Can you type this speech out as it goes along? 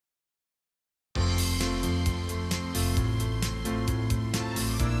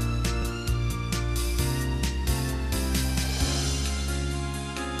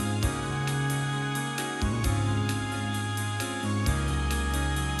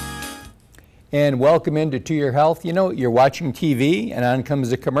And welcome into To Your Health. You know, you're watching TV and on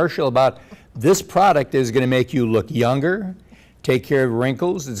comes a commercial about this product is going to make you look younger, take care of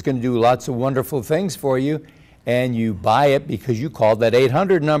wrinkles, it's going to do lots of wonderful things for you, and you buy it because you called that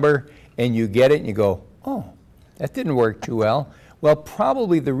 800 number and you get it and you go, oh, that didn't work too well. Well,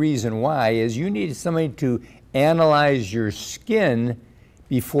 probably the reason why is you need somebody to analyze your skin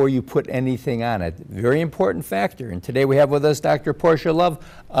before you put anything on it. Very important factor. And today we have with us Dr. Porcia Love,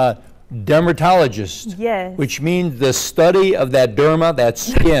 dermatologist. Yes. Which means the study of that derma, that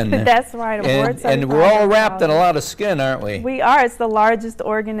skin. That's right. And we're all wrapped in a lot of skin, aren't we? We are. It's the largest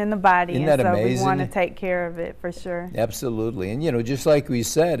organ in the body. Isn't that and so amazing? We want to take care of it for sure. Absolutely. And you know, just like we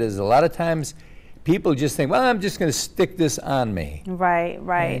said, is a lot of times people just think, well, I'm just going to stick this on me. Right,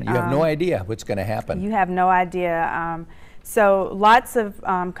 right. And you have no idea what's going to happen. You have no idea. So lots of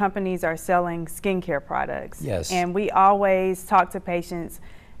companies are selling skincare products. Yes. And we always talk to patients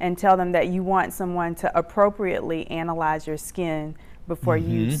and tell them that you want someone to appropriately analyze your skin before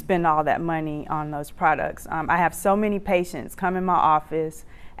you spend all that money on those products. I have so many patients come in my office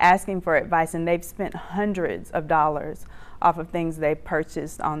asking for advice, and they've spent hundreds of dollars off of things they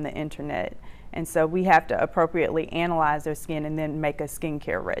purchased on the internet. And so we have to appropriately analyze their skin and then make a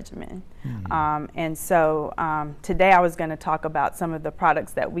skincare regimen. And so today I was going to talk about some of the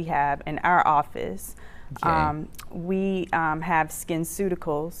products that we have in our office. Okay. We have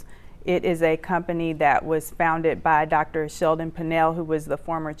SkinCeuticals. It is a company that was founded by Dr. Sheldon Pinnell, who was the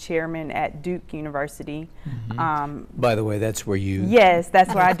former chairman at Duke University. By the way, that's where you... Yes,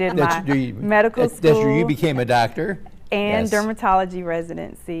 that's where I did my medical school. That's where you became a doctor? And yes. Dermatology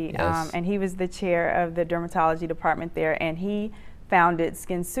residency. Yes. And he was the chair of the dermatology department there, and he founded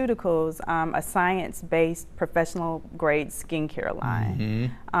SkinCeuticals, a science-based professional grade skincare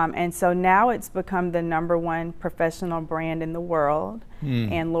line. And so now it's become the #1 professional brand in the world,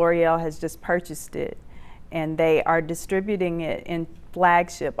 and L'Oreal has just purchased it, and they are distributing it in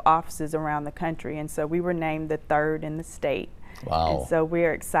flagship offices around the country, and so we were named the 3rd in the state. Wow. And so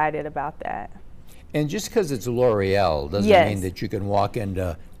we're excited about that. And just because it's L'Oreal doesn't Yes. mean that you can walk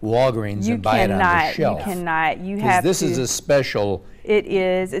into Walgreens You and buy it on the shelf. You cannot. You have this to. is a special... It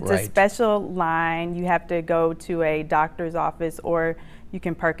is. It's right. a special line. You have to go to a doctor's office, or you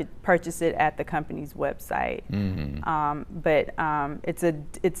can purchase it at the company's website.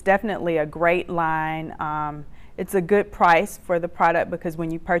 It's definitely a great line. It's a good price for the product because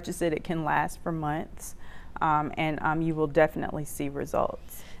when you purchase it, it can last for months, and you will definitely see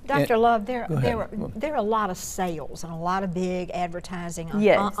results. Dr. Love, there are a lot of sales and a lot of big advertising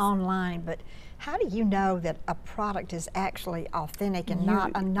online, but how do you know that a product is actually authentic and not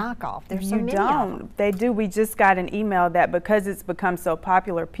a knockoff? There's so many of them. They do. We just got an email that because it's become so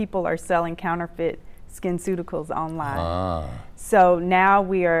popular, people are selling counterfeit SkinCeuticals online. So now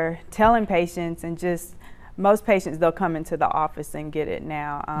we are telling patients, and just most patients, they'll come into the office and get it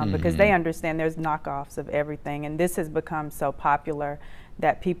now because they understand there's knockoffs of everything, and this has become so popular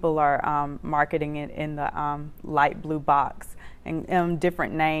that people are marketing it in the light blue box and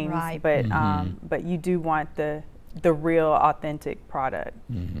different names, right. But you do want the real authentic product.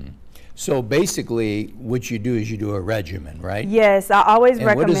 So basically, what you do is you do a regimen, right? Yes, I always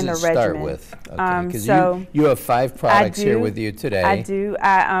recommend a regimen. What does it start with? Okay, because you have 5 products here with you today. I do.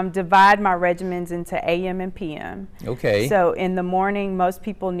 I divide my regimens into AM and PM. Okay. So in the morning, most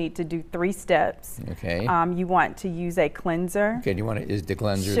people need to do 3 steps. Okay. You want to use a cleanser. Okay. Do you want to? Is the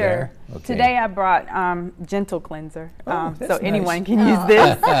cleanser Sure. there? Okay. Today I brought Gentle Cleanser, Oh, so that's anyone nice. can use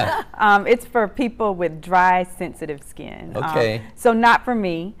this. It's for people with dry, sensitive skin. Okay. So not for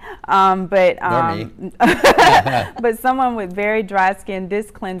me, but Nor me. but someone with very dry skin,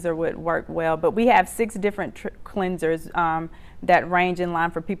 this cleanser would work well. But we have 6 different cleansers that range in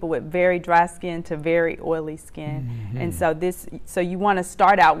line for people with very dry skin to very oily skin. And so you want to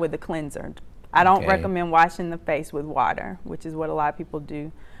start out with a cleanser. I don't recommend washing the face with water, which is what a lot of people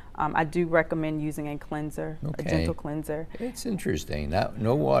do. I do recommend using a cleanser, a gentle cleanser. It's interesting.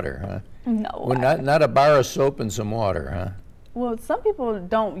 No water, huh? No. Well, not a bar of soap and some water, huh? Well, some people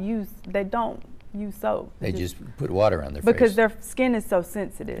don't use soap. They just put water on their face. Because their skin is so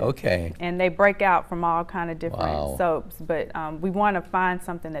sensitive. Okay. And they break out from all kind of different Wow. soaps. But we want to find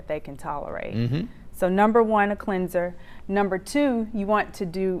something that they can tolerate. So #1, a cleanser. #2, you want to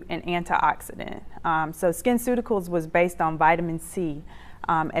do an antioxidant. So SkinCeuticals was based on vitamin C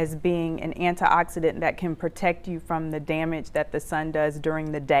as being an antioxidant that can protect you from the damage that the sun does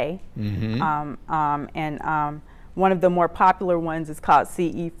during the day. One of the more popular ones is called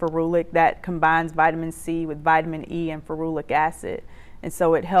CE ferulic, that combines vitamin C with vitamin E and ferulic acid. And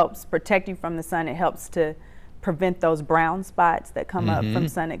so it helps protect you from the sun. It helps to prevent those brown spots that come up from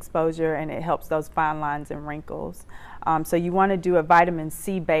sun exposure, and it helps those fine lines and wrinkles. So you want to do a vitamin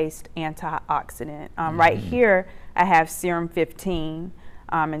C based antioxidant. Right here I have serum 15,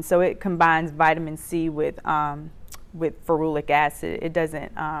 and so it combines vitamin C with ferulic acid. It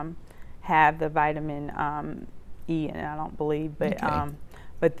doesn't have the vitamin E in it, I don't believe,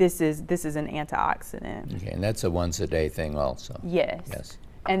 but this is an antioxidant. Okay, and that's a once a day thing also. Yes. Yes.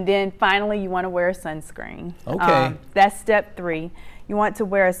 And then finally, you want to wear a sunscreen. Okay. That's step 3. You want to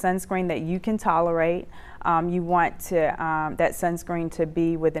wear a sunscreen that you can tolerate. You want to that sunscreen to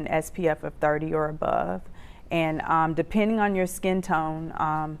be with an SPF of 30 or above. And depending on your skin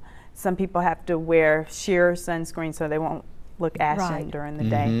tone, some people have to wear sheer sunscreen so they won't look ashen during the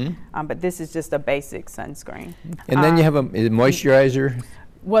day. But this is just a basic sunscreen. And then you have a moisturizer.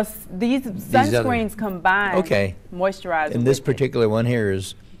 Well, these sunscreens combine moisturizer. And this particular one here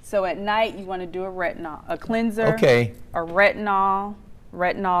is? So at night you want to do a cleanser, a retinol.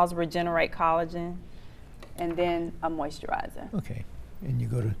 Retinols regenerate collagen, and then a moisturizer. Okay, and you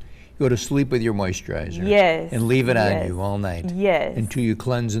go to sleep with your moisturizer. Yes. And leave it on you all night. Yes. Until you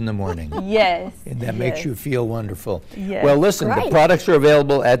cleanse in the morning. Yes. And that makes you feel wonderful. Yes. Well, listen, the products are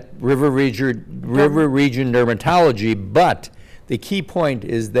available at River Region Dermatology, but the key point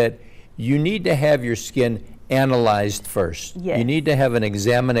is that you need to have your skin analyzed first. Yes. You need to have an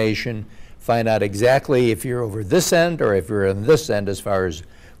examination, find out exactly if you're over this end or if you're on this end as far as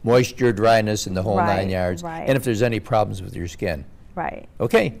moisture, dryness, and the whole 9 yards, and if there's any problems with your skin. Right.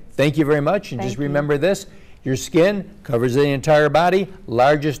 Okay, thank you very much, and just remember this, your skin covers the entire body,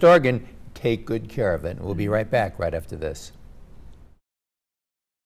 largest organ, take good care of it. We'll be right back right after this.